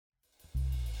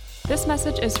This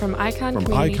message is from Icon From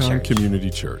Community Icon Church. Community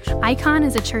Church. Icon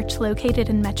is a church located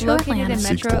in Metro Atlanta.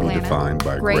 Seeks to be defined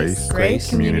by grace,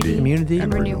 community,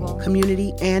 and renewal.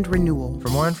 Community and renewal. For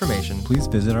more information, please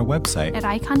visit our website at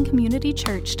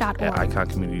iconcommunitychurch.org. At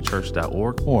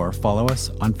iconcommunitychurch.org. Or follow us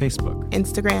on Facebook,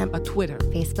 Instagram, or Twitter.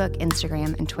 Facebook,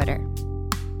 Instagram, and Twitter.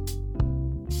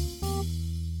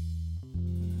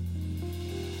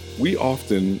 We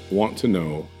often want to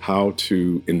know how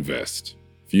to invest.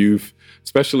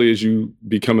 Especially as you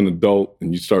become an adult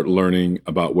and you start learning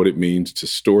about what it means to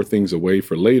store things away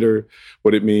for later,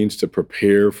 what it means to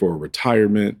prepare for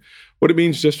retirement, what it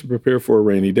means just to prepare for a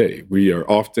rainy day. We are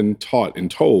often taught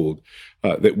and told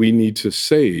that we need to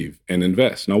save and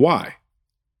invest. Now, why?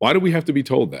 Why do we have to be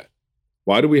told that?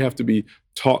 Why do we have to be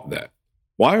taught that?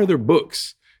 Why are there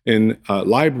books in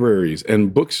libraries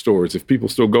and bookstores, if people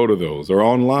still go to those, or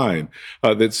online,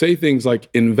 that say things like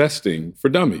investing for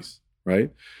dummies,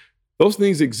 right? Those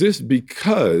things exist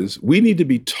because we need to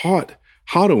be taught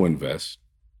how to invest,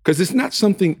 because it's not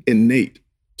something innate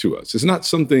to us. It's not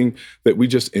something that we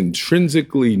just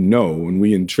intrinsically know and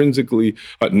we intrinsically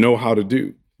know how to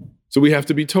do. So we have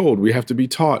to be told, we have to be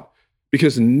taught,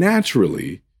 because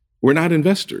naturally, we're not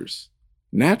investors.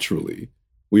 Naturally,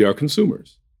 we are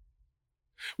consumers.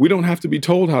 We don't have to be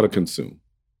told how to consume.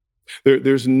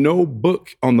 There's no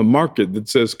book on the market that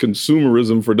says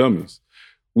consumerism for dummies.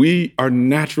 We are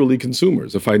naturally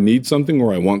consumers. If I need something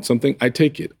or I want something, I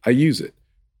take it, I use it.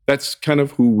 That's kind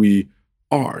of who we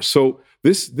are. So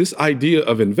this idea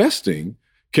of investing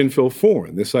can feel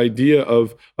foreign. This idea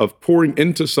of pouring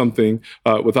into something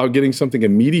without getting something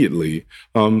immediately,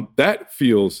 that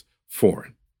feels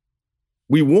foreign.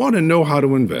 We want to know how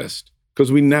to invest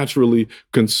because we naturally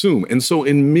consume. And so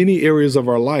in many areas of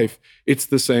our life, it's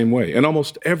the same way. In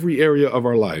almost every area of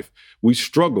our life, we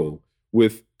struggle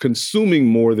with consuming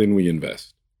more than we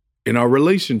invest. In our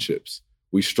relationships,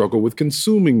 we struggle with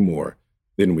consuming more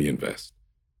than we invest.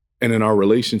 And in our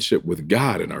relationship with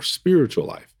God, in our spiritual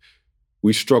life,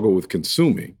 we struggle with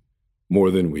consuming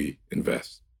more than we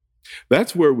invest.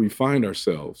 That's where we find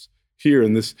ourselves here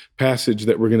in this passage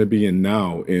that we're going to be in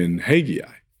now in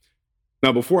Haggai.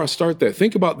 Now, before I start that,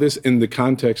 think about this in the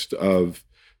context of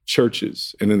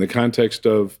churches and in the context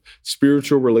of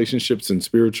spiritual relationships and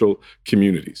spiritual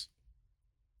communities.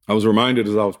 I was reminded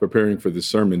as I was preparing for this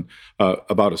sermon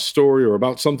about a story or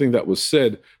about something that was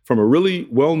said from a really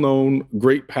well-known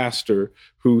great pastor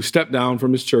who stepped down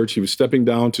from his church. He was stepping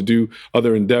down to do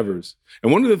other endeavors.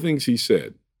 And one of the things he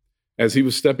said as he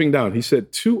was stepping down, he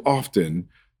said, too often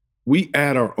we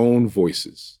add our own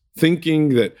voices, thinking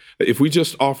that if we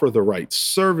just offer the right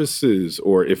services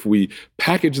or if we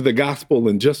package the gospel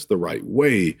in just the right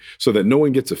way so that no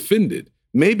one gets offended,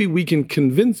 maybe we can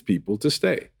convince people to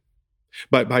stay.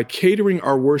 By catering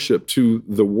our worship to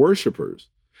the worshipers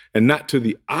and not to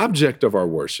the object of our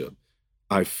worship,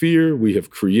 I fear we have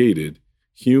created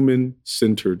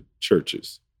human-centered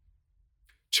churches.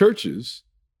 Churches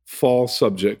fall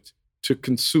subject to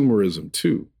consumerism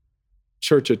too.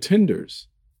 Church attenders,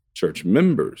 church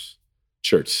members,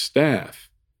 church staff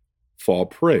fall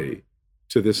prey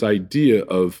to this idea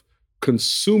of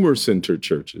consumer-centered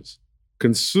churches,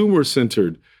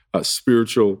 consumer-centered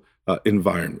spiritual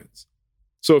environments.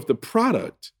 So if the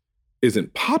product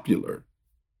isn't popular,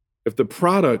 if the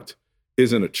product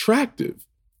isn't attractive,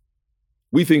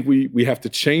 we think we have to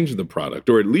change the product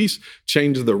or at least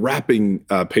change the wrapping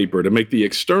paper to make the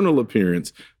external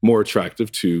appearance more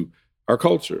attractive to our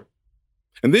culture.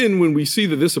 And then when we see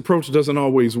that this approach doesn't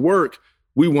always work,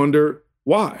 we wonder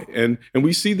why. And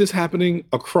we see this happening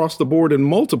across the board in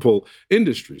multiple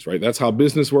industries, right? That's how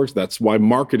business works. That's why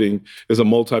marketing is a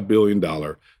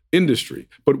multi-billion-dollar industry.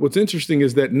 But what's interesting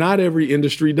is that not every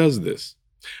industry does this.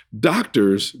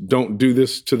 Doctors don't do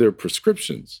this to their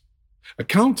prescriptions.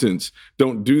 Accountants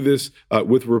don't do this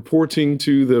with reporting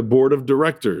to the board of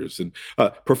directors. And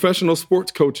professional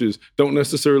sports coaches don't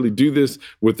necessarily do this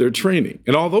with their training.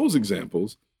 In all those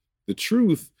examples, the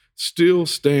truth still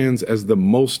stands as the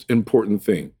most important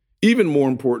thing, even more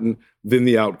important than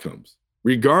the outcomes,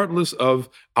 regardless of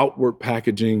outward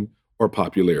packaging or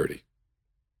popularity.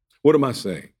 What am I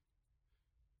saying?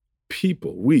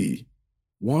 People, we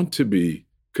want to be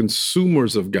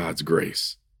consumers of God's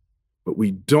grace, but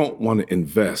we don't want to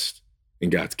invest in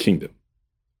God's kingdom.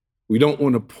 We don't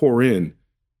want to pour in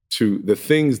to the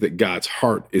things that God's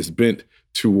heart is bent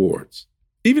towards.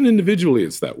 Even individually,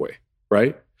 it's that way,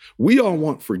 right? We all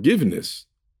want forgiveness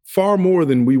far more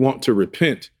than we want to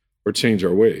repent or change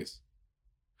our ways.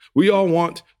 We all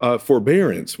want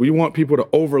forbearance. We want people to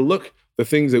overlook the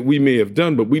things that we may have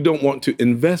done, but we don't want to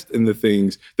invest in the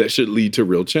things that should lead to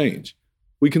real change.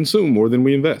 We consume more than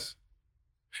we invest.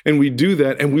 And we do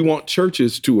that, and we want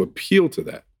churches to appeal to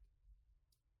that.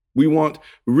 We want,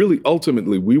 really,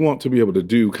 ultimately, we want to be able to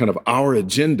do kind of our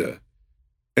agenda.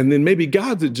 And then maybe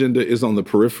God's agenda is on the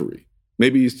periphery.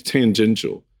 Maybe it's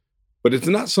tangential, but it's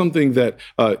not something that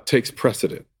takes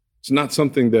precedent. It's not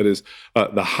something that is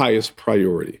the highest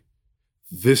priority.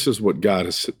 This is what God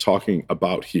is talking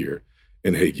about here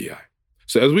in Haggai.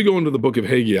 So as we go into the book of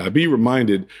Haggai, be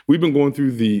reminded, we've been going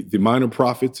through the minor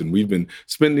prophets, and we've been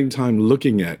spending time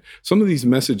looking at some of these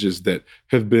messages that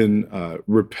have been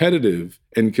repetitive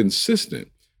and consistent.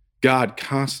 God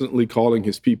constantly calling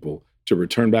his people to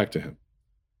return back to him,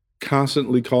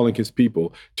 constantly calling his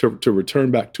people to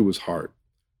return back to his heart,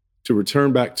 to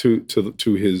return back to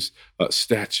his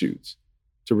statutes,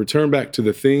 to return back to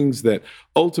the things that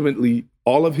ultimately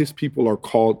all of his people are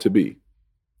called to be,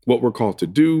 what we're called to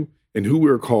do, and who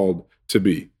we're called to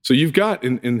be. So you've got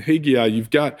in Haggai, you've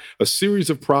got a series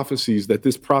of prophecies that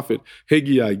this prophet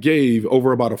Haggai gave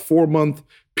over about a 4-month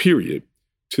period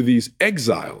to these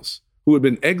exiles who had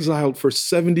been exiled for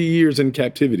 70 years in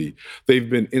captivity. They've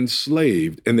been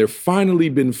enslaved, and they're finally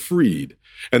been freed,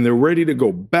 and they're ready to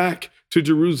go back to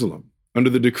Jerusalem under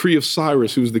the decree of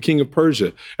Cyrus, who was the king of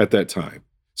Persia at that time.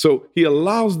 So he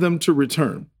allows them to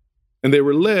return, and they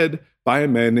were led by a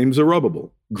man named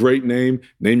Zerubbabel. Great name.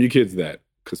 Name your kids that,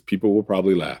 because people will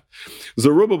probably laugh.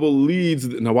 Zerubbabel leads.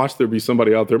 Now watch there be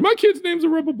somebody out there. My kid's name's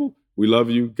Zerubbabel. We love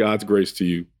you. God's grace to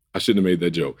you. I shouldn't have made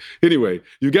that joke. Anyway,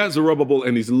 you got Zerubbabel,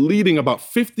 and he's leading about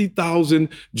 50,000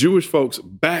 Jewish folks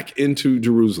back into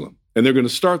Jerusalem. And they're going to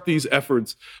start these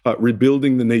efforts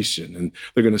rebuilding the nation. And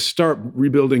they're going to start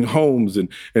rebuilding homes and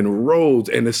roads,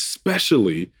 and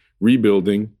especially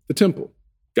rebuilding the temple.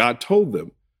 God told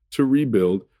them to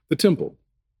rebuild the temple.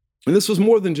 And this was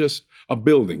more than just a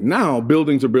building. Now,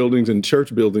 buildings are buildings, and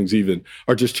church buildings even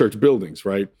are just church buildings,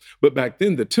 right? But back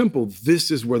then, the temple,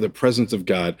 this is where the presence of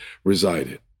God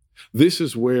resided. This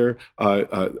is where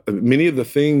many of the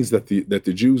things that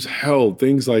the Jews held,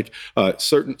 things like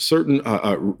certain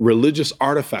religious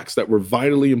artifacts that were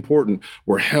vitally important,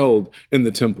 were held in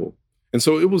the temple. And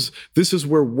so this is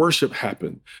where worship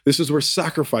happened. This is where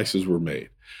sacrifices were made.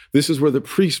 This is where the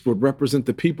priest would represent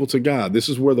the people to God. This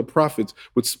is where the prophets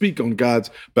would speak on God's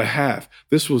behalf.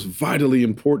 This was vitally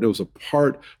important. It was a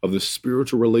part of the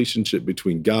spiritual relationship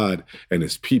between God and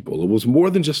his people. It was more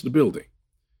than just a building.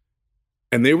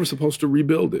 And they were supposed to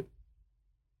rebuild it.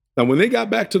 Now, when they got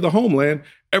back to the homeland,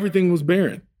 everything was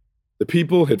barren. The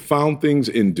people had found things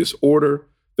in disorder.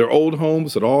 Their old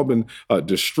homes had all been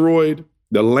destroyed.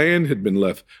 The land had been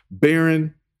left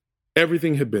barren.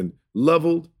 Everything had been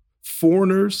leveled.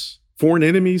 Foreign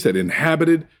enemies had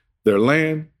inhabited their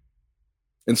land.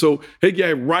 And so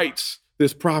Haggai writes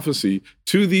this prophecy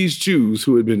to these Jews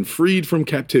who had been freed from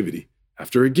captivity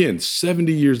after, again,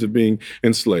 70 years of being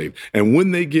enslaved. And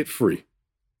when they get free,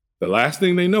 the last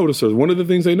thing they notice, or one of the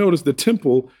things they notice, the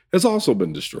temple has also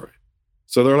been destroyed.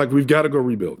 So they're like, we've got to go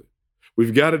rebuild it.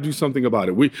 We've got to do something about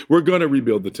it. We're going to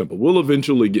rebuild the temple. We'll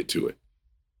eventually get to it.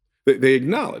 They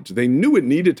acknowledged, they knew it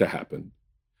needed to happen.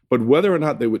 But whether or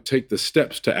not they would take the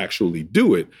steps to actually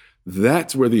do it,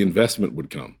 that's where the investment would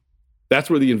come. That's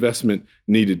where the investment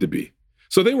needed to be.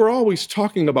 So they were always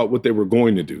talking about what they were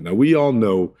going to do. Now, we all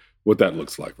know what that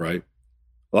looks like, right?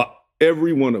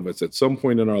 Every one of us at some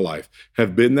point in our life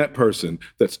have been that person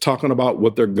that's talking about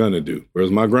what they're going to do. Whereas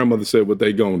my grandmother said what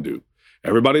they going to do.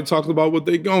 Everybody talks about what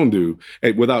they going to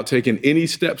do without taking any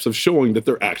steps of showing that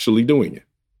they're actually doing it.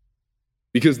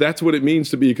 Because that's what it means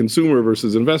to be a consumer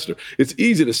versus investor. It's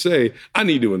easy to say, I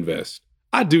need to invest.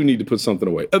 I do need to put something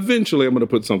away. Eventually, I'm going to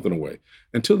put something away.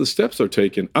 Until the steps are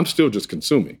taken, I'm still just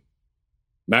consuming.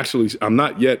 I'm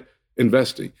not yet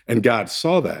investing. And God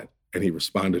saw that, and he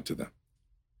responded to them.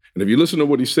 And if you listen to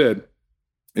what he said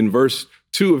in verse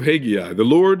 2 of Haggai, the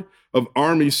Lord of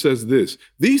armies says this,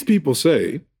 these people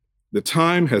say, the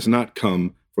time has not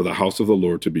come for the house of the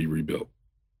Lord to be rebuilt.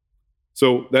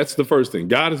 So that's the first thing.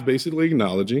 God is basically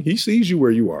acknowledging he sees you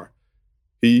where you are.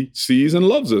 He sees and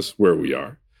loves us where we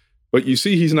are. But you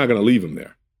see, he's not going to leave him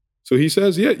there. So he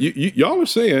says, yeah, y'all are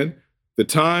saying the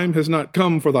time has not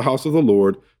come for the house of the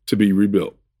Lord to be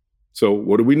rebuilt. So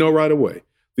what do we know right away?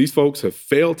 These folks have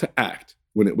failed to act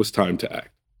when it was time to act.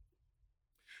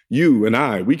 You and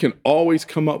I, we can always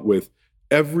come up with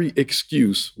every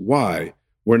excuse why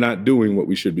we're not doing what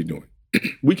we should be doing.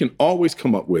 We can always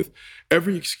come up with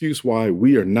every excuse why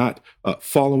we are not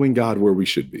following God where we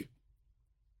should be.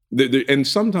 And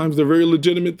sometimes they're very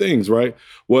legitimate things, right?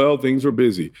 Well, things were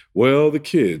busy. Well, the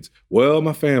kids. Well,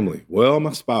 my family. Well,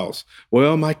 my spouse.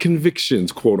 Well, my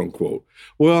convictions, quote unquote.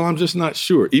 Well, I'm just not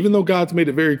sure. Even though God's made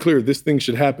it very clear this thing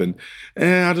should happen,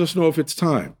 I just know if it's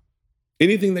time.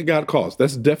 Anything that God calls.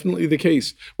 That's definitely the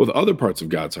case with other parts of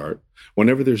God's heart.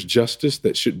 Whenever there's justice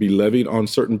that should be levied on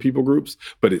certain people groups,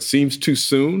 but it seems too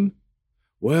soon,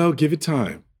 well, give it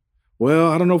time.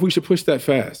 Well, I don't know if we should push that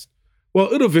fast.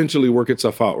 Well, it'll eventually work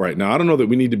itself out right now. I don't know that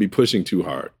we need to be pushing too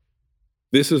hard.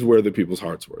 This is where the people's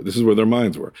hearts were. This is where their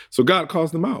minds were. So God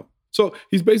calls them out. So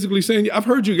he's basically saying, I've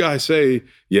heard you guys say,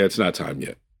 yeah, it's not time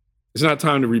yet. It's not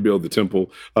time to rebuild the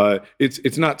temple.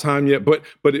 It's not time yet, but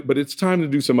it's time to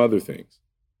do some other things.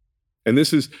 And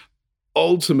this is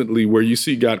ultimately where you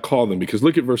see God call them, because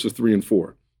look at verses 3 and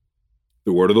 4.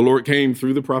 The word of the Lord came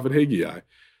through the prophet Haggai.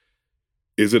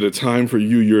 Is it a time for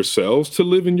you yourselves to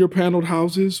live in your paneled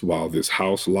houses while this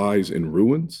house lies in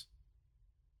ruins?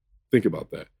 Think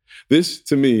about that. This,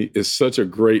 to me, is such a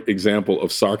great example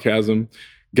of sarcasm.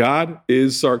 God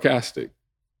is sarcastic.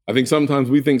 I think sometimes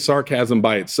we think sarcasm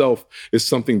by itself is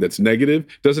something that's negative.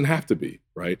 Doesn't have to be,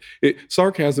 right?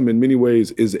 Sarcasm in many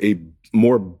ways is a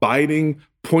more biting,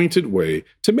 pointed way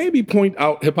to maybe point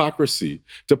out hypocrisy,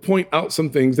 to point out some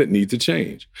things that need to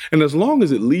change. And as long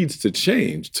as it leads to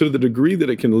change, to the degree that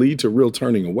it can lead to real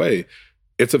turning away,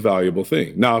 it's a valuable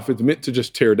thing. Now, if it's meant to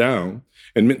just tear down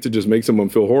and meant to just make someone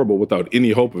feel horrible without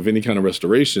any hope of any kind of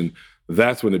restoration,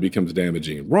 that's when it becomes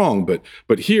damaging and wrong.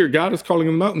 But here, God is calling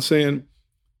them out and saying,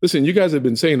 listen, you guys have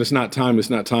been saying it's not time, it's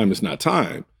not time, it's not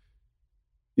time.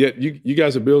 Yet you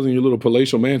guys are building your little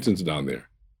palatial mansions down there.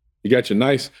 You got your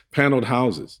nice paneled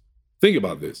houses. Think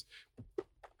about this.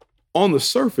 On the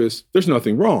surface, there's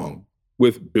nothing wrong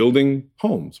with building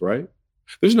homes, right?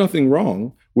 There's nothing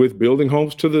wrong with building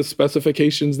homes to the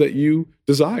specifications that you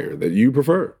desire, that you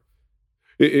prefer.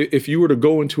 If you were to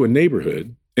go into a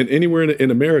neighborhood and anywhere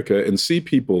in America and see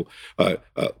people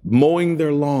mowing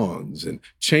their lawns and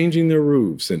changing their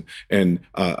roofs and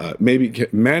maybe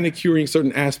manicuring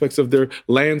certain aspects of their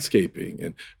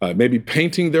landscaping and maybe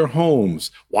painting their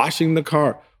homes, washing the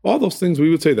car, all those things,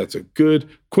 we would say that's a good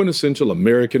quintessential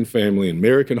American family,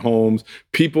 American homes,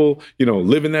 people,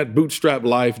 living that bootstrap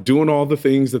life, doing all the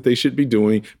things that they should be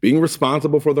doing, being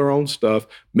responsible for their own stuff,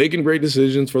 making great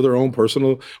decisions for their own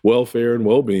personal welfare and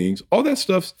well-beings. All that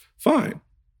stuff's fine.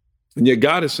 And yet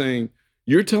God is saying,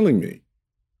 you're telling me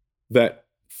that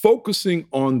focusing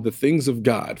on the things of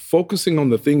God, focusing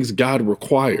on the things God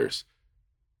requires,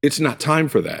 it's not time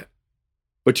for that,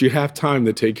 but you have time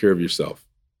to take care of yourself.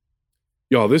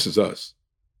 Y'all, this is us.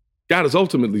 God is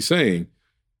ultimately saying,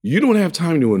 you don't have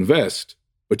time to invest,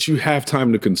 but you have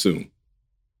time to consume.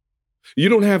 You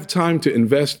don't have time to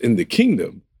invest in the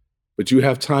kingdom, but you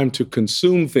have time to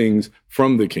consume things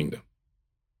from the kingdom.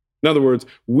 In other words,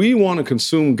 we want to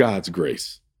consume God's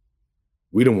grace.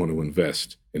 We don't want to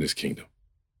invest in his kingdom.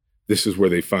 This is where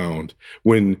they found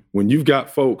when you've got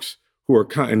folks who are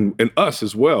kind, and us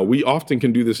as well, we often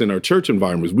can do this in our church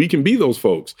environments. We can be those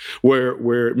folks where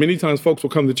many times folks will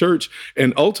come to church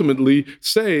and ultimately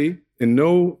say, in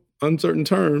no uncertain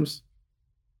terms,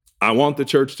 I want the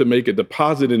church to make a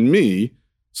deposit in me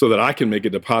so that I can make a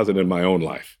deposit in my own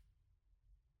life.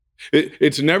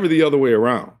 It's never the other way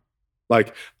around.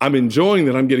 Like, I'm enjoying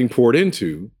that I'm getting poured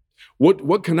into.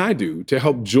 What can I do to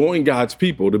help join God's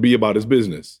people to be about his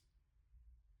business?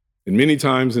 And many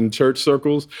times in church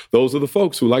circles, those are the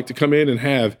folks who like to come in and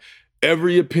have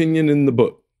every opinion in the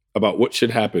book about what should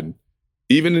happen,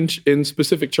 even in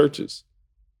specific churches.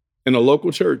 In a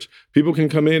local church, people can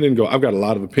come in and go, I've got a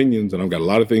lot of opinions and I've got a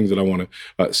lot of things that I want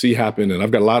to see happen. And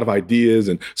I've got a lot of ideas.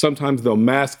 And sometimes they'll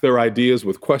mask their ideas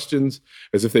with questions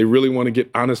as if they really want to get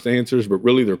honest answers, but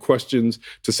really they're questions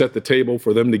to set the table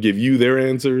for them to give you their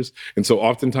answers. And so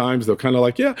oftentimes they'll kind of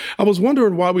like, yeah, I was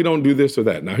wondering why we don't do this or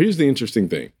that. Now, here's the interesting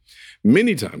thing.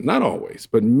 Many times, not always,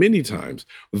 but many times,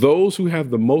 those who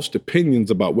have the most opinions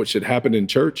about what should happen in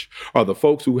church are the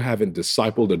folks who haven't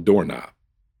discipled a doorknob.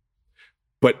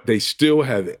 But they still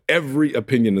have every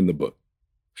opinion in the book.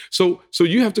 So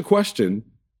you have to question,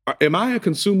 am I a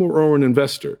consumer or an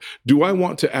investor? Do I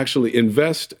want to actually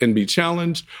invest and be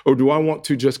challenged, or do I want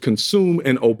to just consume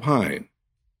and opine?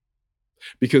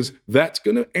 Because that's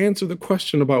going to answer the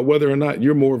question about whether or not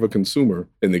you're more of a consumer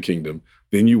in the kingdom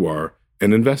than you are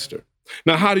an investor.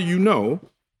 Now, how do you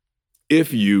know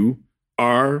if you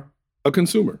are a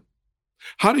consumer?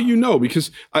 How do you know?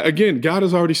 Because again, God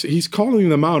has already said, he's calling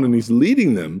them out and he's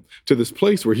leading them to this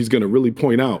place where he's going to really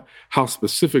point out how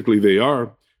specifically they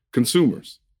are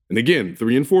consumers. And again,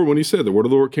 3 and 4, when he said, the word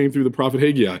of the Lord came through the prophet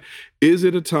Haggai, is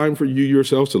it a time for you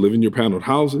yourselves to live in your paneled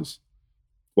houses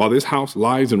while this house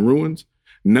lies in ruins?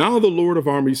 Now the Lord of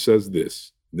armies says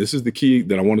this. This is the key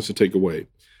that I want us to take away.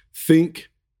 Think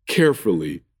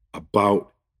carefully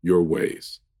about your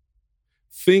ways.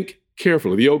 Think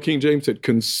carefully. The old King James said,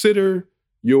 consider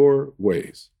your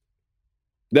ways.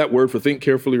 That word for think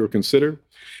carefully or consider,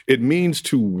 it means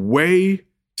to weigh,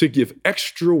 to give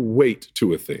extra weight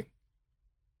to a thing.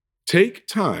 Take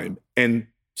time and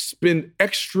spend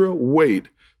extra weight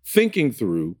thinking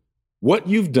through what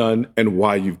you've done and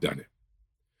why you've done it.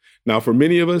 Now, for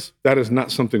many of us, that is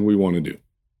not something we want to do.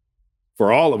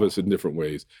 For all of us in different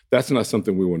ways, that's not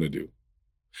something we want to do.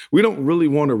 We don't really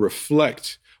want to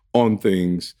reflect on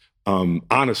things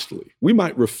honestly. We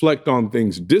might reflect on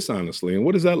things dishonestly. And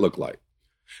what does that look like?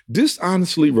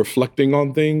 Dishonestly reflecting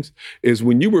on things is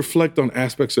when you reflect on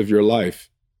aspects of your life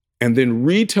and then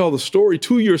retell the story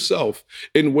to yourself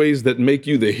in ways that make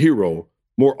you the hero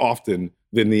more often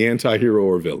than the anti-hero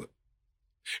or villain.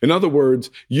 In other words,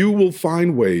 you will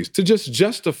find ways to just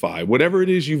justify whatever it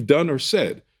is you've done or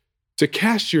said, to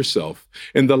cast yourself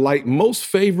in the light most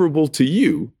favorable to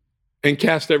you and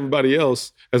cast everybody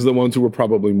else as the ones who were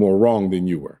probably more wrong than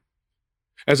you were.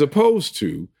 As opposed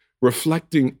to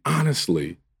reflecting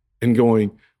honestly and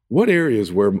going, what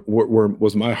areas where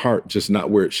was my heart just not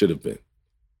where it should have been?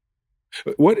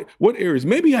 What areas,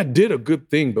 maybe I did a good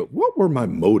thing, but what were my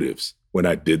motives when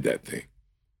I did that thing?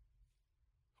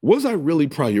 Was I really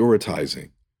prioritizing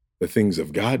the things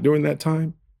of God during that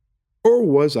time? Or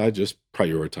was I just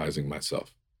prioritizing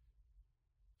myself?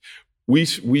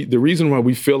 The reason why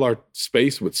we fill our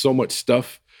space with so much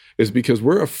stuff is because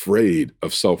we're afraid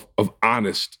of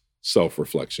honest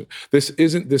self-reflection. This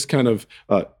isn't this kind of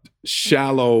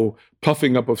shallow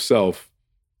puffing up of self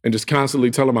and just constantly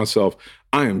telling myself,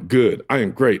 I am good, I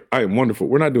am great, I am wonderful.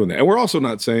 We're not doing that. And we're also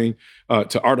not saying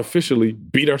to artificially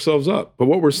beat ourselves up. But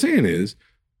what we're saying is,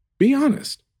 be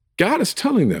honest. God is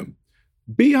telling them,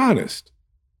 be honest.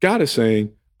 God is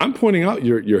saying, I'm pointing out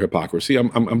your hypocrisy.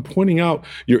 I'm pointing out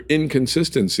your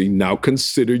inconsistency. Now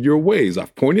consider your ways.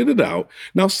 I've pointed it out.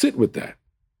 Now sit with that.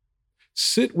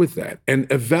 Sit with that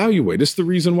and evaluate. It's the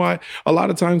reason why a lot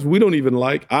of times we don't even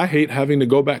I hate having to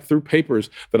go back through papers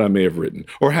that I may have written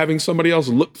or having somebody else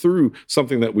look through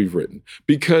something that we've written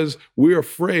because we're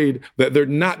afraid that they're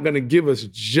not going to give us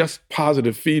just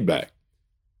positive feedback.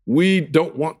 We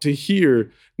don't want to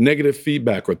hear negative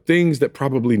feedback or things that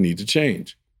probably need to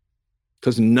change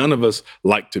because none of us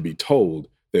like to be told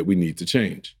that we need to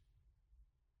change.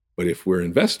 But if we're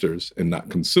investors and not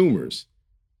consumers,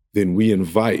 then we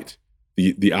invite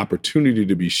the opportunity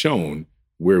to be shown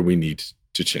where we need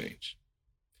to change.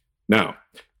 Now,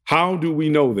 how do we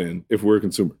know then if we're a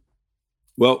consumer?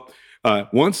 Well,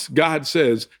 once God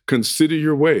says, consider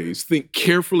your ways, think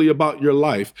carefully about your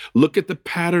life, look at the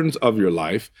patterns of your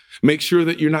life, make sure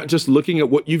that you're not just looking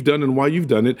at what you've done and why you've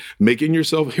done it, making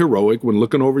yourself heroic when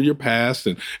looking over your past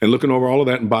and looking over all of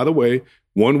that. And by the way,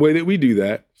 one way that we do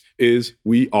that is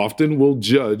we often will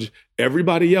judge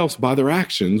everybody else by their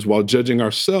actions while judging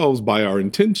ourselves by our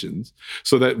intentions,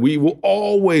 so that we will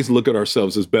always look at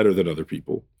ourselves as better than other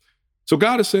people. So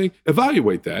God is saying,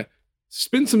 evaluate that.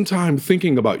 Spend some time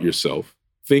thinking about yourself,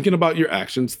 thinking about your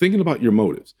actions, thinking about your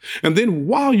motives. And then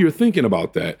while you're thinking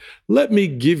about that, let me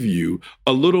give you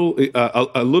a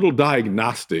little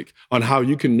diagnostic on how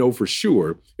you can know for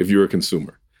sure if you're a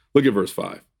consumer. Look at verse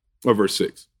 5 or verse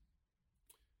 6.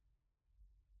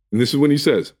 And this is when he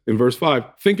says in verse 5,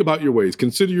 think about your ways,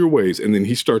 consider your ways. And then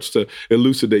he starts to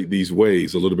elucidate these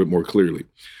ways a little bit more clearly.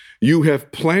 You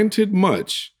have planted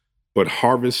much, but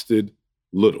harvested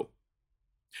little.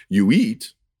 You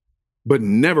eat, but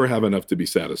never have enough to be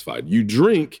satisfied. You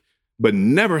drink, but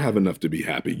never have enough to be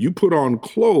happy. You put on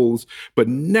clothes, but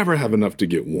never have enough to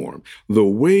get warm. The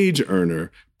wage earner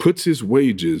puts his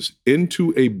wages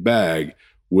into a bag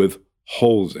with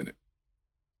holes in it.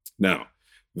 Now,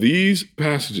 these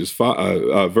passages,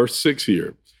 verse 6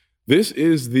 here, these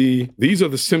are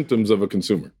the symptoms of a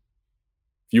consumer.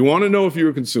 If you want to know if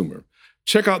you're a consumer,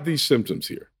 check out these symptoms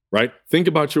here, right? Think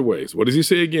about your ways. What does he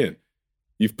say again?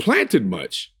 You've planted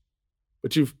much,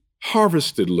 but you've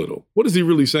harvested little. What is he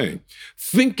really saying?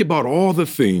 Think about all the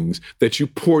things that you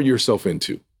pour yourself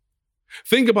into.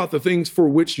 Think about the things for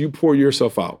which you pour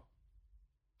yourself out.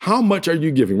 How much are you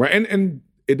giving, right? And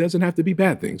it doesn't have to be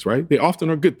bad things, right? They often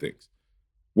are good things.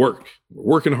 We're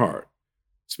working hard,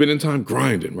 spending time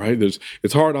grinding, right?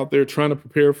 It's hard out there trying to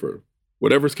prepare for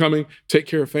whatever's coming, take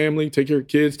care of family, take care of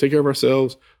kids, take care of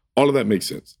ourselves. All of that makes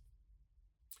sense.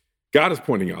 God is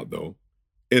pointing out, though,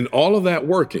 in all of that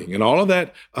working and all of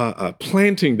that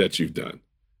planting that you've done,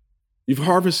 you've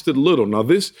harvested little. Now,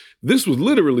 this was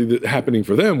literally happening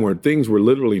for them where things were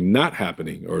literally not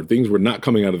happening or things were not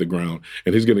coming out of the ground.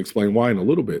 And he's going to explain why in a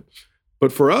little bit.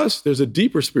 But for us, there's a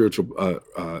deeper spiritual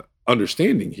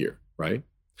understanding here, right?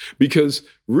 Because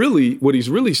really, what he's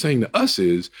really saying to us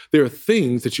is there are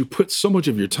things that you put so much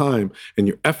of your time and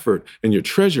your effort and your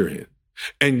treasure in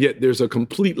And yet there's a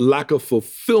complete lack of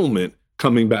fulfillment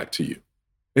coming back to you.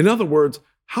 In other words,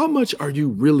 how much are you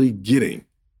really getting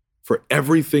for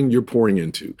everything you're pouring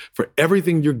into, for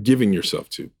everything you're giving yourself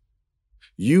to?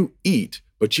 You eat,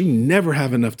 but you never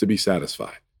have enough to be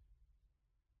satisfied.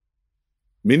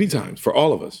 Many times, for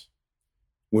all of us,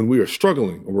 when we are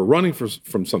struggling or we're running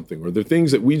from something, or the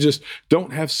things that we just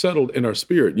don't have settled in our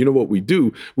spirit, you know what we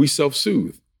do? We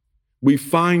self-soothe. We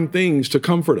find things to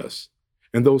comfort us.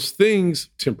 And those things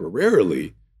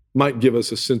temporarily might give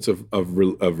us a sense of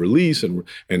release and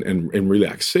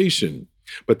relaxation,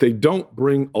 but they don't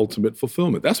bring ultimate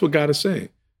fulfillment. That's what God is saying.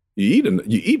 You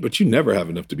eat, but you never have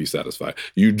enough to be satisfied.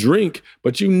 You drink,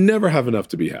 but you never have enough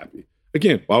to be happy.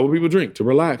 Again, why would people drink? To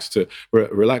relax, to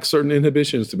relax certain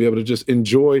inhibitions, to be able to just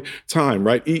enjoy time,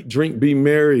 right? Eat, drink, be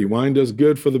merry. Wine does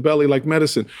good for the belly like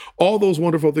medicine. All those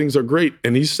wonderful things are great.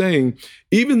 And he's saying,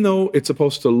 even though it's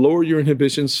supposed to lower your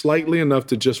inhibitions slightly enough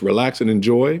to just relax and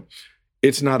enjoy,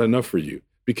 it's not enough for you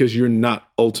because you're not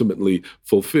ultimately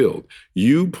fulfilled.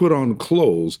 You put on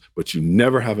clothes, but you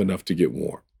never have enough to get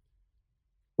warm.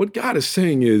 What God is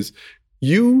saying is,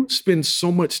 you spend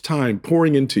so much time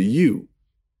pouring into you,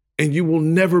 and you will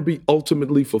never be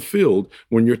ultimately fulfilled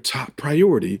when your top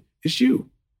priority is you.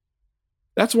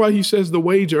 That's why he says the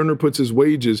wage earner puts his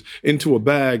wages into a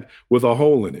bag with a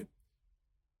hole in it.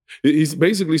 He's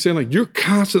basically saying, like, you're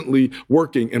constantly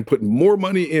working and putting more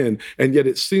money in, and yet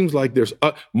it seems like there's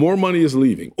more money is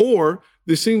leaving. Or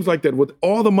it seems like that with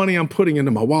all the money I'm putting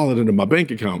into my wallet, into my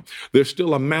bank account, there's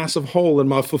still a massive hole in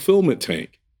my fulfillment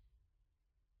tank.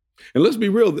 And let's be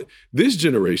real, this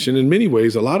generation, in many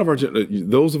ways, a lot of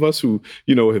those of us who,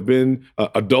 have been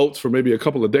adults for maybe a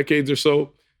couple of decades or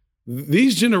so,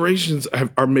 these generations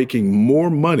are making more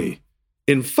money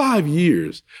in 5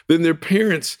 years than their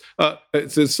parents,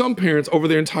 some parents over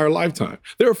their entire lifetime.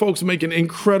 There are folks making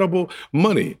incredible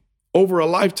money over a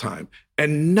lifetime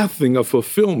and nothing of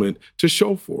fulfillment to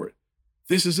show for it.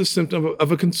 This is a symptom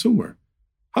of a consumer.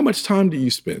 How much time do you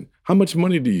spend? How much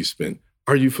money do you spend?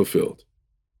 Are you fulfilled?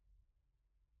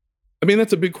 I mean,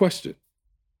 that's a big question.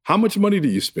 How much money do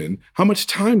you spend? How much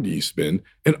time do you spend?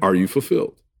 And are you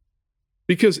fulfilled?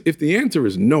 Because if the answer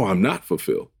is no, I'm not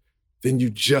fulfilled, then you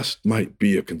just might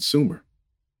be a consumer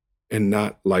and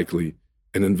not likely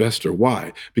an investor.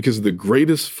 Why? Because the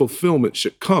greatest fulfillment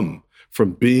should come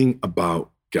from being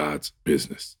about God's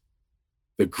business.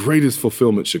 The greatest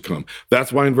fulfillment should come.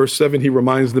 That's why in verse 7, he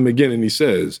reminds them again, and he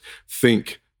says,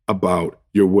 think about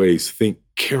your ways. Think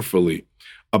carefully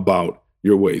about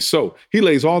your ways. So he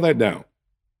lays all that down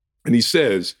and he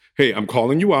says, hey, I'm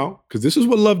calling you out because this is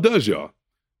what love does, y'all.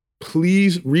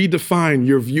 Please redefine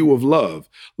your view of love.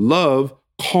 Love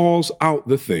calls out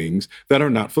the things that are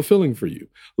not fulfilling for you.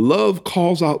 Love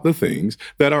calls out the things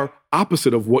that are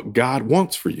opposite of what God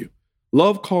wants for you.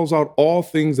 Love calls out all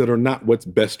things that are not what's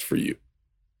best for you.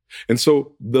 And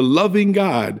so the loving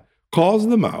God calls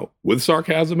them out with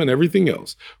sarcasm and everything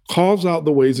else, calls out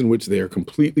the ways in which they are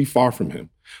completely far from him,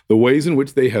 the ways in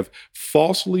which they have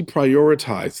falsely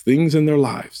prioritized things in their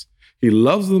lives. He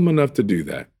loves them enough to do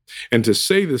that and to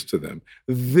say this to them.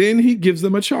 Then he gives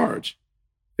them a charge.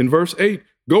 In verse 8,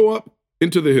 go up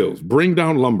into the hills, bring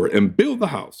down lumber and build the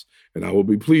house, and I will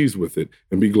be pleased with it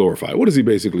and be glorified. What is he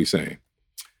basically saying?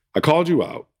 I called you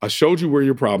out. I showed you where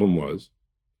your problem was.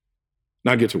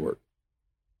 Now get to work.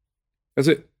 That's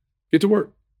it. Get to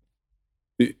work.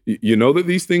 You know that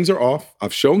these things are off.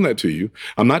 I've shown that to you.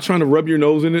 I'm not trying to rub your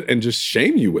nose in it and just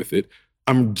shame you with it.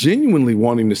 I'm genuinely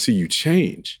wanting to see you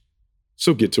change.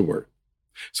 So get to work.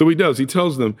 So he does. He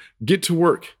tells them, get to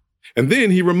work. And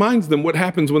then he reminds them what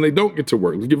happens when they don't get to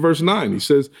work. Look at verse 9. He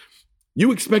says,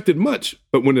 you expected much,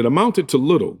 but when it amounted to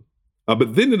little,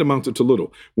 then it amounted to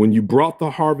little. When you brought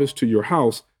the harvest to your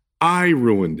house, I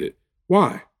ruined it.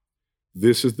 Why?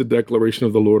 This is the declaration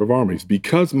of the Lord of armies.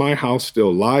 Because my house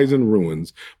still lies in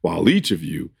ruins, while each of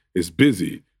you is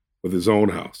busy with his own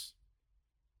house.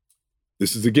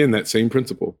 This is, again, that same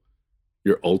principle.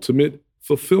 Your ultimate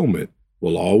fulfillment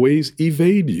will always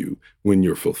evade you when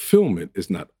your fulfillment is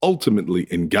not ultimately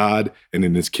in God and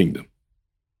in his kingdom.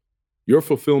 Your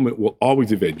fulfillment will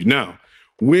always evade you. Now,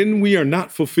 when we are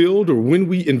not fulfilled or when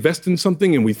we invest in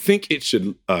something and we think it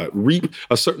should reap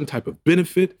a certain type of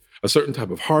benefit, a certain type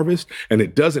of harvest, and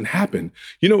it doesn't happen,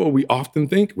 you know what we often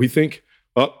think? We think,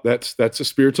 oh, that's a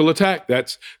spiritual attack.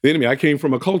 That's the enemy. I came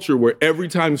from a culture where every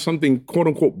time something, quote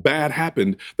unquote, bad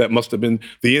happened, that must have been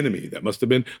the enemy. That must have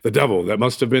been the devil. That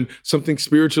must have been something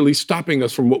spiritually stopping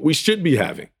us from what we should be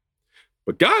having.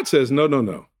 But God says,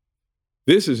 no.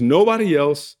 This is nobody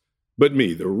else but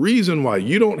me. The reason why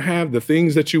you don't have the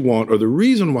things that you want, or the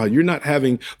reason why you're not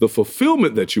having the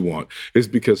fulfillment that you want, is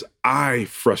because I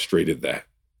frustrated that.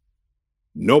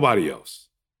 Nobody else.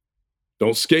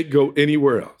 Don't scapegoat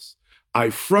anywhere else. I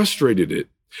frustrated it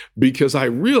because I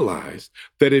realized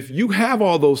that if you have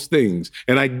all those things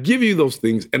and I give you those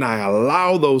things and I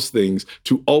allow those things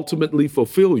to ultimately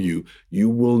fulfill you, you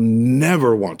will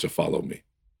never want to follow me.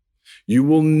 You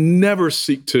will never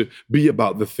seek to be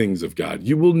about the things of God.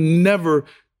 You will never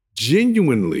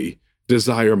genuinely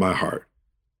desire my heart,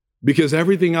 because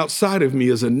everything outside of me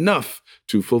is enough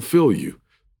to fulfill you.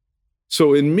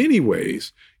 So in many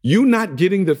ways, you not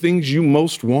getting the things you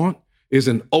most want is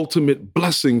an ultimate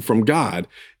blessing from God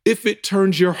if it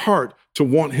turns your heart to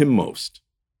want him most.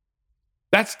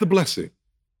 That's the blessing.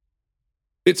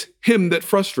 It's him that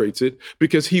frustrates it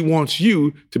because he wants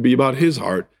you to be about his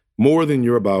heart more than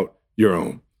you're about your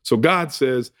own. So God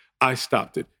says, I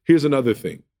stopped it. Here's another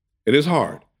thing. It is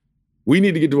hard. We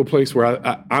need to get to a place where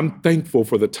I'm thankful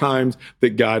for the times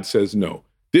that God says no.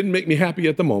 Didn't make me happy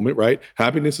at the moment, right?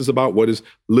 Happiness is about what is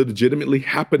legitimately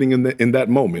happening in that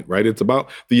moment, right? It's about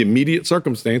the immediate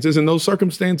circumstances, and those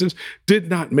circumstances did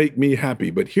not make me happy.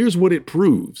 But here's what it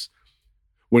proves.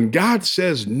 When God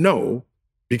says no,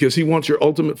 because he wants your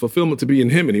ultimate fulfillment to be in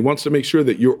him, and he wants to make sure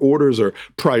that your orders are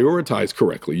prioritized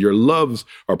correctly, your loves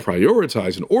are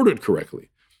prioritized and ordered correctly.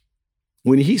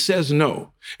 When he says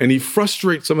no, and he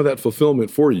frustrates some of that fulfillment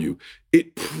for you,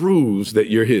 it proves that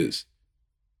you're his.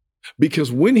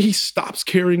 Because when he stops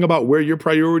caring about where your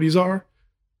priorities are,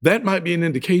 that might be an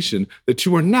indication that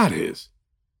you are not his.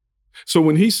 So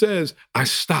when he says, I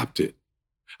stopped it,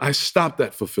 I stopped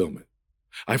that fulfillment,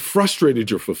 I frustrated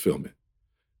your fulfillment,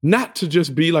 not to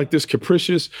just be like this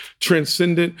capricious,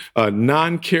 transcendent,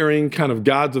 non-caring kind of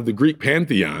gods of the Greek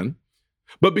pantheon,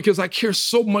 but because I care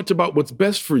so much about what's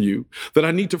best for you that I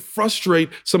need to frustrate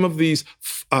some of these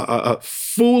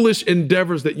foolish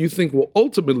endeavors that you think will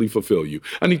ultimately fulfill you.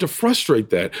 I need to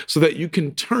frustrate that so that you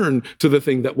can turn to the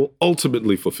thing that will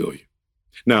ultimately fulfill you.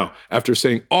 Now, after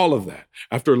saying all of that,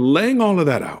 after laying all of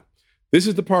that out, this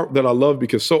is the part that I love,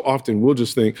 because so often we'll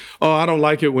just think, oh, I don't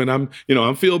like it when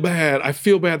I feel bad. I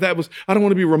feel bad. I don't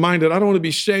want to be reminded. I don't want to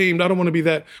be shamed. I don't want to be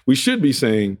that. We should be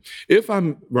saying, if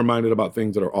I'm reminded about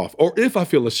things that are off, or if I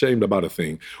feel ashamed about a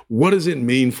thing, what does it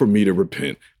mean for me to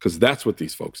repent? Because that's what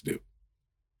these folks do.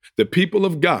 The people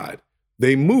of God,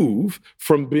 they move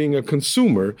from being a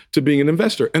consumer to being an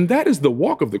investor. And that is the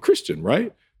walk of the Christian,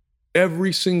 right?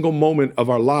 Every single moment of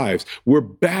our lives, we're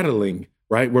battling,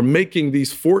 right? We're making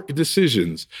these fork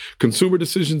decisions, consumer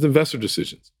decisions, investor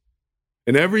decisions.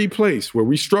 And every place where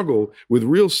we struggle with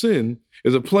real sin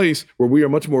is a place where we are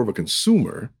much more of a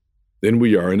consumer than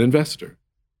we are an investor.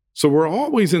 So we're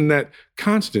always in that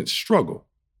constant struggle.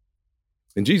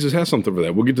 And Jesus has something for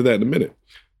that. We'll get to that in a minute.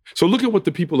 So look at what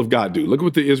the people of God do. Look at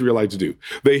what the Israelites do.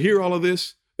 They hear all of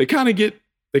this. They kind of get,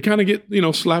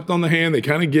 slapped on the hand. They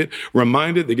kind of get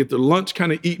reminded. They get their lunch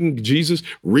kind of eaten. Jesus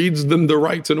reads them the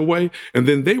rights in a way, and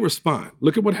then they respond.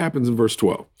 Look at what happens in verse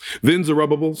 12. Then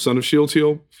Zerubbabel, son of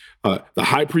Shealtiel, the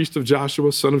high priest of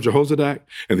Joshua, son of Jehozadak,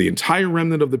 and the entire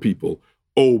remnant of the people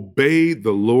obeyed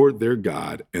the Lord their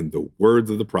God and the words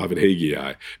of the prophet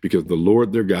Haggai, because the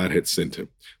Lord their God had sent him.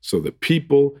 So the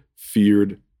people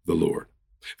feared the Lord.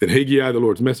 Then Haggai, the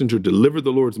Lord's messenger, delivered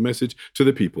the Lord's message to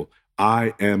the people.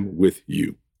 I am with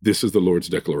you. This is the Lord's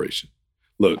declaration.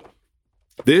 Look,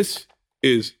 this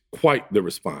is quite the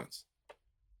response.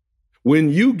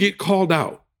 When you get called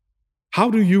out,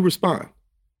 how do you respond?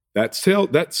 That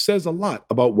says a lot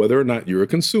about whether or not you're a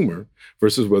consumer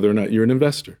versus whether or not you're an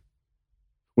investor.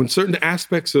 When certain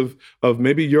aspects of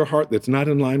maybe your heart that's not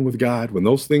in line with God, when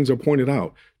those things are pointed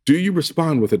out, do you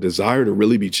respond with a desire to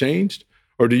really be changed?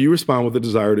 Or do you respond with a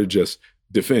desire to just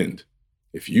defend?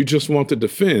 If you just want to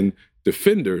defend,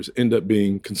 defenders end up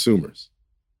being consumers.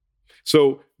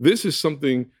 So this is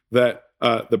something that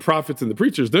the prophets and the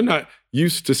preachers, they're not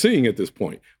used to seeing at this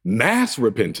point. Mass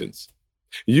repentance.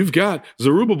 You've got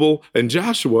Zerubbabel and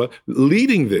Joshua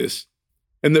leading this,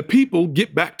 and the people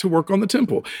get back to work on the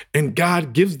temple. And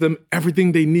God gives them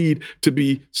everything they need to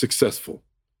be successful.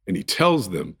 And he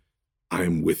tells them, I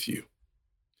am with you.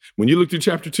 When you look through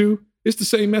chapter 2, it's the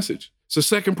same message. It's a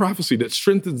second prophecy that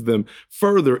strengthens them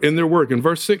further in their work. In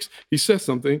verse 6, he says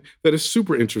something that is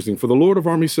super interesting. For the Lord of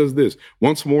armies says this,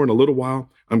 once more in a little while,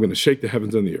 I'm going to shake the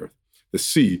heavens and the earth, the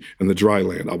sea and the dry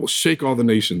land. I will shake all the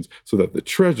nations so that the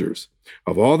treasures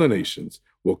of all the nations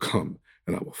will come,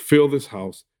 and I will fill this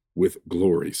house with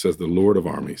glory, says the Lord of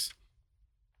armies.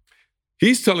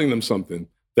 He's telling them something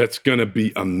that's going to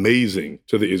be amazing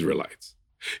to the Israelites.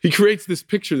 He creates this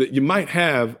picture that you might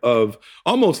have of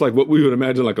almost like what we would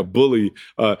imagine like a bully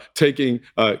taking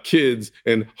kids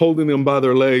and holding them by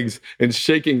their legs and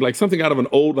shaking, like something out of an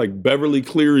old like Beverly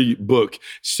Cleary book,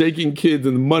 shaking kids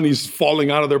and the money's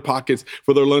falling out of their pockets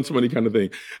for their lunch money kind of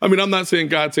thing. I mean, I'm not saying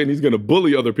God's saying he's going to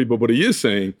bully other people, but he is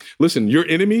saying, listen, your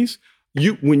enemies,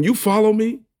 when you follow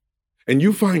me and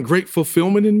you find great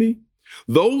fulfillment in me,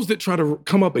 those that try to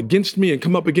come up against me and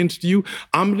come up against you,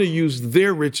 I'm going to use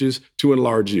their riches to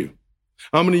enlarge you.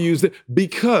 I'm going to use that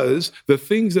because the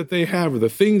things that they have or the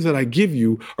things that I give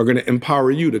you are going to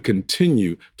empower you to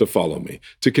continue to follow me,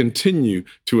 to continue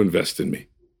to invest in me.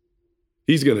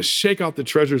 He's going to shake out the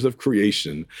treasures of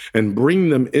creation and bring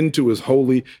them into his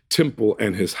holy temple,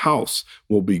 and his house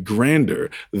will be grander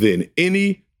than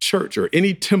any church or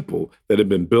any temple that had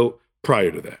been built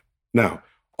prior to that. Now,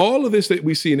 all of this that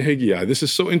we see in Haggai, this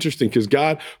is so interesting because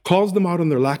God calls them out on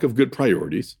their lack of good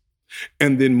priorities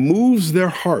and then moves their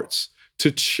hearts to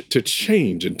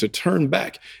change and to turn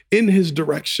back in his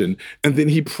direction. And then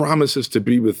he promises to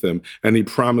be with them and he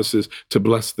promises to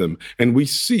bless them. And we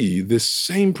see this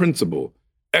same principle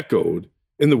echoed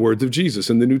in the words of Jesus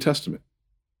in the New Testament.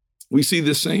 We see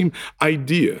the same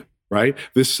idea, right?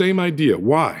 This same idea.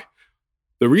 Why?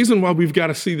 The reason why we've got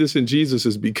to see this in Jesus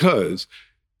is because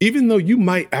even though you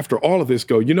might, after all of this,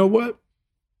 go, you know what?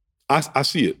 I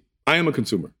see it. I am a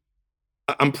consumer.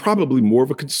 I'm probably more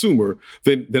of a consumer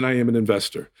than I am an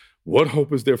investor. What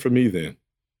hope is there for me then?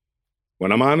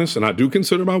 When I'm honest and I do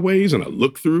consider my ways and I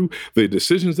look through the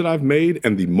decisions that I've made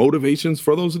and the motivations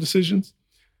for those decisions,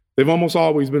 they've almost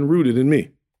always been rooted in me.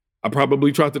 I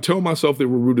probably tried to tell myself they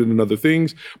were rooted in other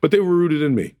things, but they were rooted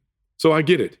in me. So I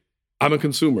get it. I'm a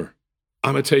consumer.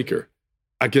 I'm a taker.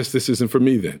 I guess this isn't for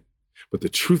me then. But the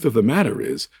truth of the matter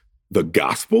is, the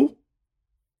gospel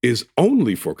is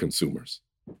only for consumers.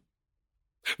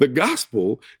 The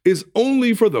gospel is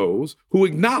only for those who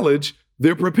acknowledge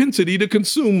their propensity to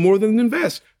consume more than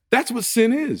invest. That's what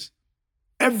sin is.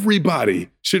 Everybody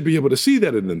should be able to see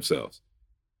that in themselves,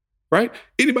 right?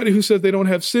 Anybody who says they don't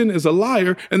have sin is a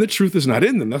liar and the truth is not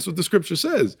in them. That's what the scripture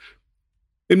says.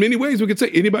 In many ways, we could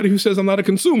say anybody who says I'm not a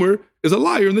consumer is a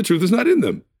liar and the truth is not in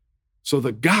them. So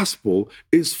the gospel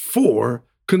is for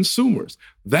consumers.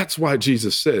 That's why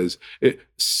Jesus says,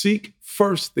 seek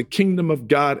first the kingdom of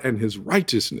God and his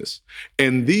righteousness,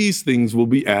 and these things will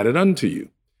be added unto you.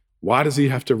 Why does he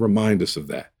have to remind us of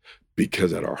that?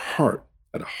 Because at a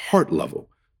heart level,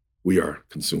 we are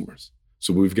consumers.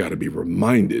 So we've got to be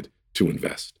reminded to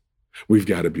invest. We've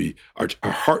got to be, our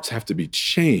hearts have to be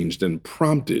changed and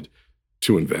prompted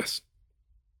to invest.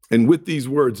 And with these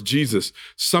words, Jesus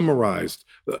summarized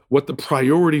what the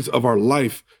priorities of our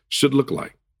life should look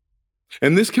like.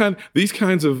 And this kind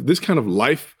of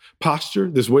life posture,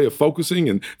 this way of focusing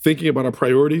and thinking about our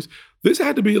priorities, this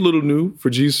had to be a little new for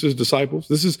Jesus' disciples.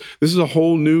 This is a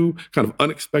whole new kind of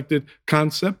unexpected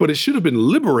concept, but it should have been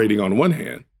liberating on one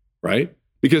hand, right?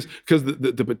 Because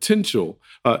the potential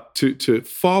to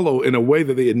follow in a way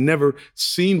that they had never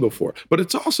seen before, but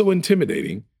it's also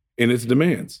intimidating in its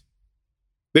demands.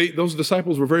 Those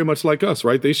disciples were very much like us,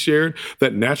 right? They shared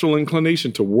that natural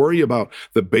inclination to worry about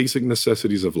the basic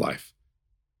necessities of life.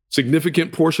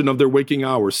 Significant portion of their waking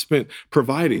hours spent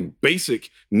providing basic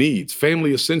needs,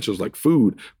 family essentials like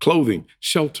food, clothing,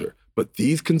 shelter. But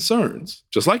these concerns,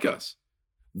 just like us,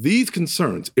 these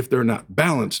concerns, if they're not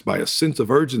balanced by a sense of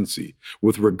urgency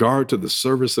with regard to the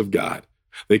service of God,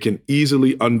 they can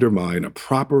easily undermine a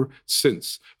proper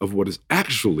sense of what is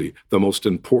actually the most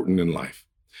important in life.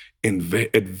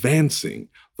 Advancing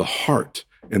the heart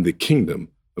and the kingdom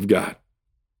of God.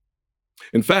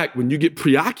 In fact, when you get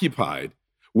preoccupied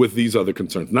with these other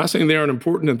concerns, not saying they aren't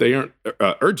important and they aren't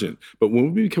urgent, but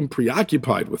when we become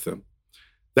preoccupied with them,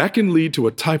 that can lead to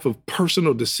a type of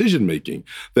personal decision-making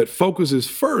that focuses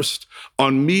first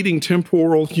on meeting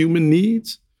temporal human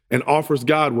needs and offers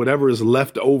God whatever is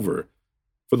left over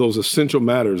for those essential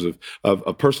matters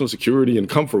of personal security and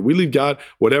comfort. We leave God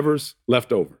whatever's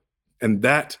left over. And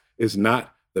that is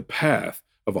not the path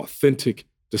of authentic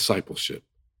discipleship.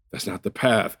 That's not the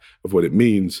path of what it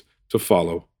means to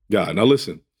follow God. Now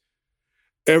listen,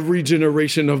 every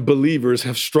generation of believers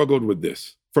have struggled with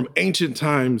this, from ancient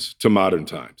times to modern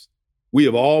times. We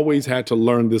have always had to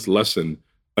learn this lesson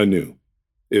anew.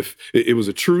 If it was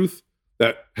a truth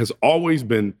that has always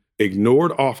been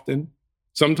ignored often,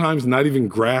 sometimes not even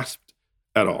grasped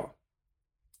at all.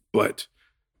 But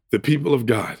the people of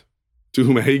God, to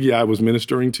whom Haggai was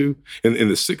ministering to in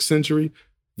the 6th century,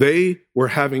 they were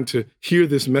having to hear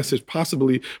this message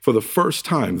possibly for the first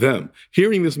time, them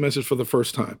hearing this message for the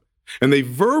first time. And they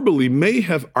verbally may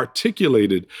have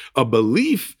articulated a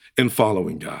belief in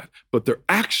following God, but their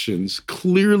actions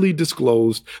clearly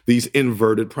disclosed these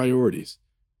inverted priorities.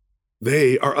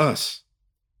 They are us.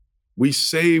 We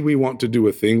say we want to do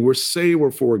a thing. We say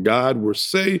we're for God. We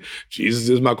say Jesus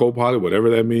is my co-pilot, whatever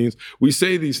that means. We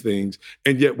say these things,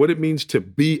 and yet what it means to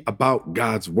be about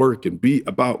God's work and be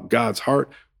about God's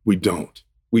heart, we don't.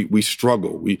 We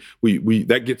struggle. We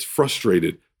that gets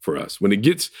frustrated for us. When it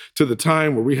gets to the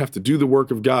time where we have to do the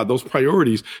work of God, those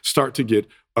priorities start to get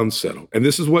unsettled. And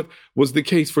this is what was the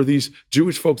case for these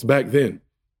Jewish folks back then.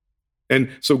 And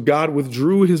so God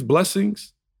withdrew his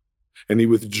blessings, and he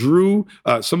withdrew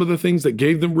some of the things that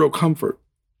gave them real comfort.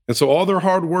 And so all their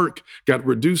hard work got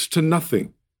reduced to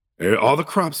nothing. All the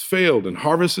crops failed, and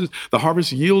the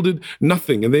harvest yielded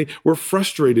nothing. And they were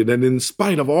frustrated, and in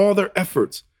spite of all their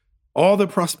efforts, all the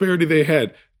prosperity they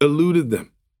had eluded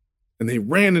them. And they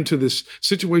ran into this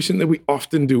situation that we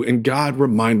often do. And God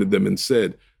reminded them and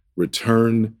said,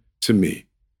 return to me.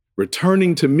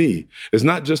 Returning to me is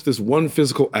not just this one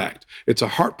physical act. It's a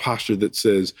heart posture that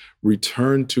says,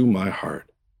 return to my heart.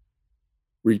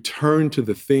 Return to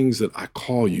the things that I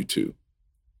call you to.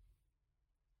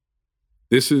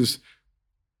 This is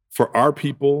for our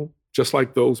people, just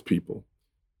like those people.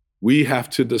 We have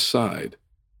to decide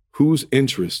whose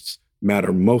interests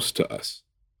matter most to us,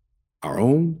 our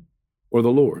own or the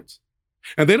Lord's.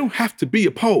 And they don't have to be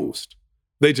opposed.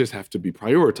 They just have to be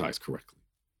prioritized correctly.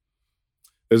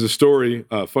 There's a story,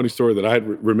 a funny story that I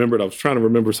had remembered. I was trying to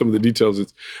remember some of the details.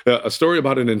 It's a story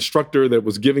about an instructor that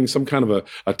was giving some kind of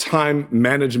a time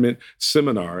management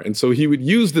seminar. And so he would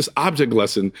use this object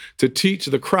lesson to teach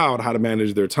the crowd how to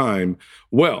manage their time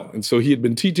well. And so he had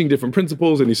been teaching different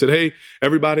principles, and he said, hey,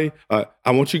 everybody,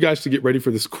 I want you guys to get ready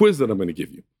for this quiz that I'm going to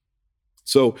give you.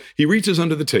 So he reaches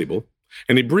under the table,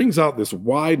 and he brings out this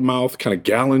wide-mouthed kind of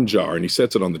gallon jar, and he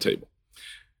sets it on the table.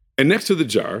 And next to the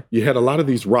jar, you had a lot of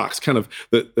these rocks, kind of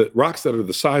the rocks that are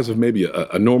the size of maybe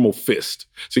a normal fist.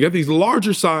 So you got these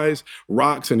larger size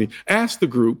rocks, and he asked the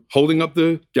group, holding up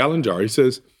the gallon jar, he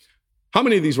says, how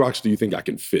many of these rocks do you think I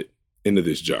can fit into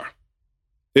this jar?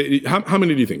 How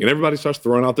many do you think? And everybody starts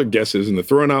throwing out their guesses, and they're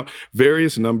throwing out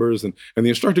various numbers. And the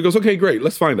instructor goes, okay, great,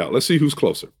 let's find out. Let's see who's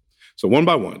closer. So one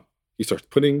by one, he starts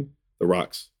putting the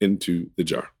rocks into the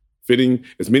jar, fitting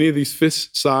as many of these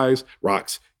fist-size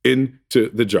rocks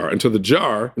into the jar, until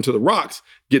the rocks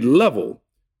get level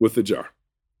with the jar.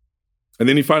 And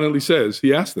then he finally says,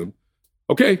 he asked them,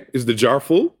 okay, is the jar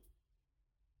full?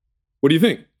 What do you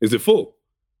think? Is it full?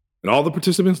 And all the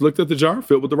participants looked at the jar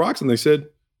filled with the rocks, and they said,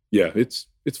 yeah, it's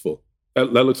full.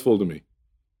 That looks full to me.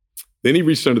 Then he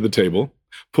reached under the table,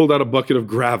 pulled out a bucket of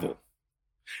gravel,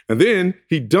 and then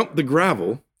he dumped the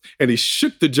gravel and he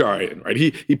shook the jar in, right?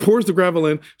 He pours the gravel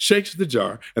in, shakes the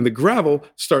jar, and the gravel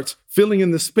starts filling in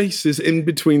the spaces in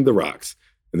between the rocks.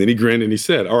 And then he grinned and he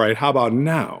said, all right, how about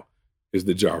now? Is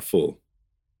the jar full?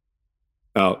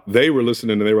 Now, they were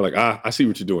listening and they were like, I see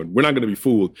what you're doing. We're not going to be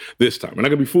fooled this time. We're not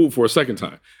going to be fooled for a second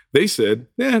time. They said,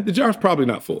 the jar's probably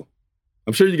not full.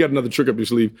 I'm sure you got another trick up your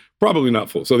sleeve. Probably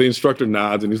not full. So the instructor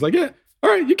nods and he's like, yeah,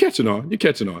 all right, you're catching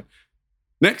on.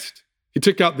 Next, he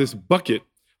took out this bucket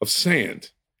of sand,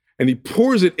 and he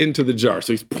pours it into the jar.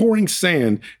 So he's pouring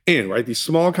sand in, right? These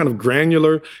small kind of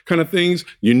granular kind of things.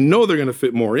 You know they're going to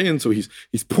fit more in. So he's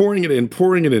pouring it in.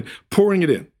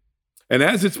 And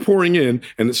as it's pouring in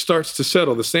and it starts to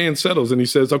settle, the sand settles, and he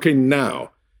says, okay, now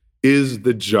is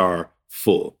the jar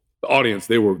full? The audience,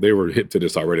 they were hip to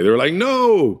this already. They were like,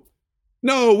 no,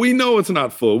 we know it's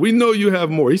not full. We know you have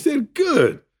more. He said,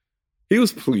 good. He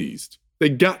was pleased. They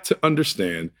got to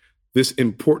understand this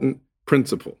important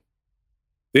principle.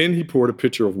 Then he poured a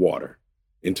pitcher of water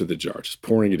into the jar, just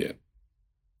pouring it in.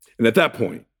 And at that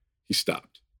point, he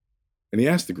stopped. And he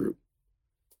asked the group,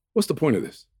 what's the point of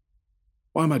this?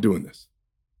 Why am I doing this?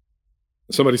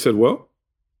 And somebody said, well,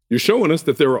 you're showing us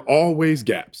that there are always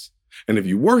gaps. And if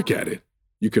you work at it,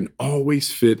 you can always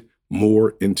fit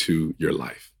more into your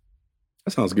life.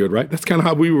 That sounds good, right? That's kind of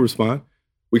how we will respond.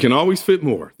 We can always fit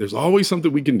more. There's always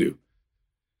something we can do.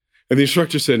 And the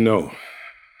instructor said, no,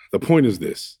 the point is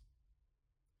this.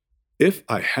 If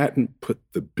I hadn't put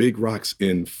the big rocks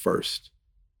in first,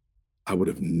 I would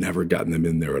have never gotten them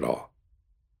in there at all.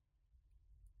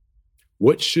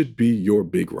 What should be your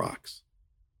big rocks?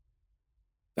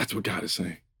 That's what God is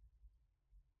saying.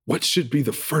 What should be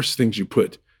the first things you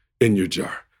put in your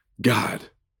jar? God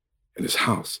and his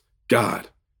house, God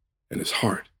and his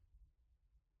heart.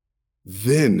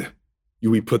 Then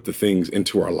we put the things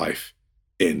into our life.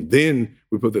 And then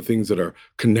we put the things that are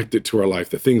connected to our life,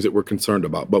 the things that we're concerned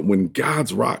about. But when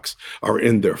God's rocks are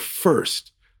in there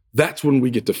first, that's when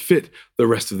we get to fit the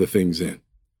rest of the things in.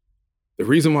 The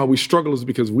reason why we struggle is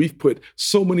because we've put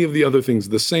so many of the other things,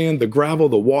 the sand, the gravel,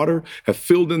 the water, have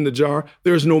filled in the jar.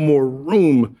 There's no more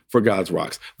room for God's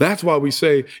rocks. That's why we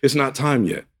say it's not time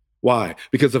yet. Why?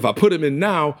 Because if I put them in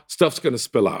now, stuff's going to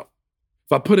spill out.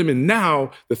 If I put them in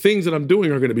now, the things that I'm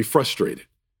doing are going to be frustrated.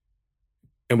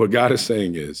 And what God is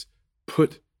saying is,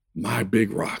 put my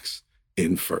big rocks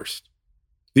in first.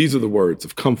 These are the words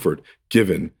of comfort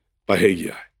given by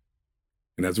Haggai.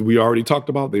 And as we already talked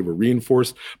about, they were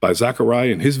reinforced by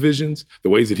Zechariah and his visions, the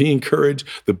ways that he encouraged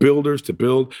the builders to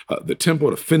build the temple,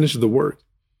 to finish the work.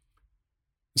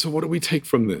 So what do we take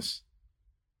from this?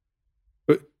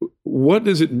 What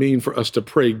does it mean for us to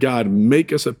pray, God,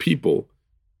 make us a people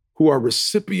who are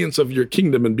recipients of your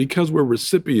kingdom? And because we're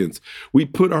recipients, we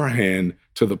put our hand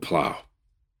to the plow.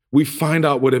 We find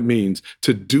out what it means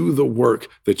to do the work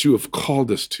that you have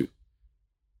called us to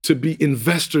be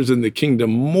investors in the kingdom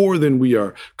more than we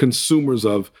are consumers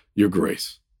of your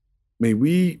grace. May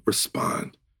we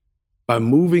respond by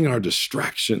moving our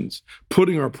distractions,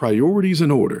 putting our priorities in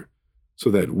order so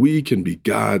that we can be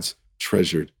God's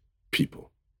treasured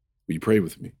people. Will you pray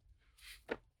with me?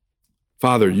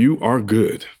 Father, you are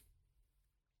good.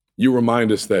 You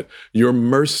remind us that your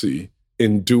mercy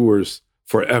endures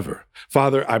forever.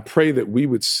 Father, I pray that we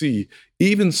would see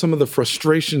even some of the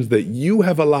frustrations that you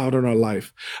have allowed in our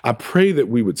life. I pray that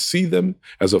we would see them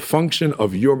as a function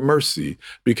of your mercy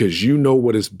because you know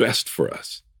what is best for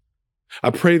us. I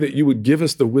pray that you would give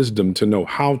us the wisdom to know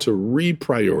how to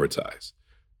reprioritize,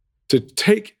 to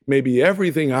take maybe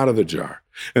everything out of the jar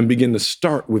and begin to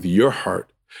start with your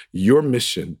heart, your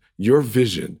mission, your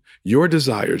vision, your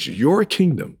desires, your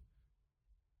kingdom.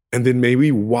 And then may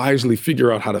we wisely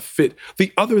figure out how to fit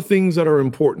the other things that are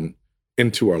important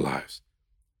into our lives.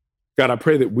 God, I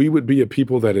pray that we would be a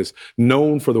people that is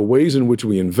known for the ways in which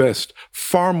we invest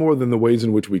far more than the ways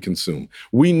in which we consume.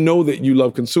 We know that you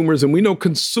love consumers, and we know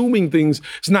consuming things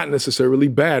is not necessarily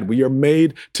bad. We are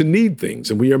made to need things,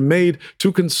 and we are made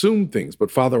to consume things.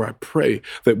 But Father, I pray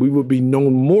that we will be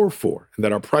known more for, and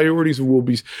that our priorities will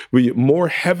be more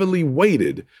heavily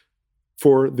weighted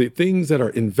for the things that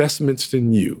are investments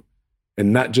in you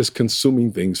and not just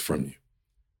consuming things from you.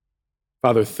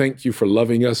 Father, thank you for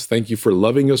loving us. Thank you for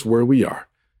loving us where we are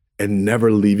and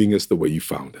never leaving us the way you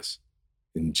found us.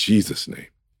 In Jesus' name,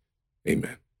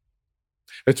 amen.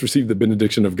 Let's receive the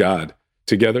benediction of God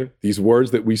together. These words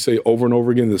that we say over and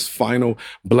over again, this final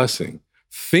blessing.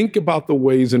 Think about the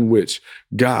ways in which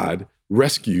God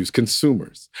rescues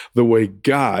consumers, the way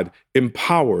God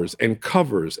empowers and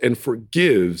covers and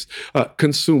forgives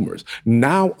consumers.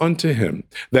 Now unto him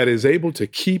that is able to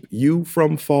keep you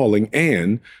from falling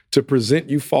and to present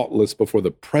you faultless before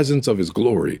the presence of his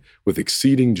glory with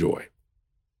exceeding joy.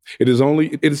 It is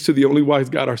to the only wise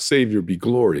God, our Savior, be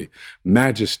glory,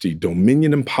 majesty,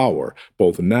 dominion, and power,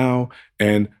 both now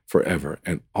and forever.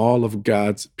 And all of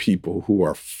God's people who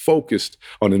are focused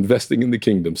on investing in the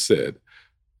kingdom said,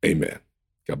 amen.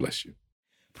 God bless you.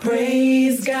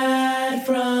 Praise God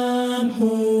from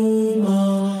whom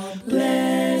all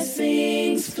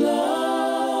blessings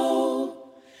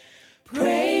flow.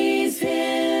 Praise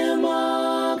him,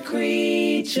 all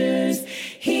creatures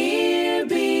here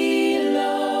below.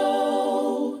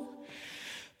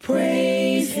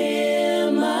 Praise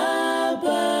him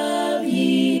above,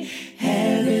 ye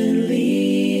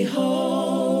heavenly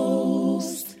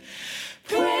hosts.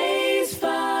 Praise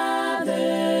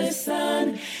Father,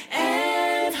 Son,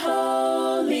 and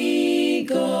Holy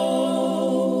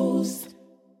Ghost.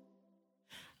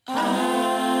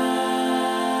 Amen.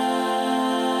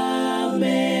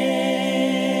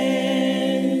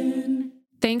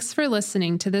 Thanks for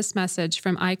listening to this message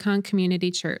from Icon Community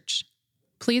Church.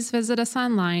 Please visit us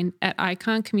online at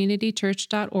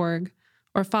iconcommunitychurch.org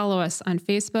or follow us on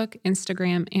Facebook,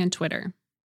 Instagram, and Twitter.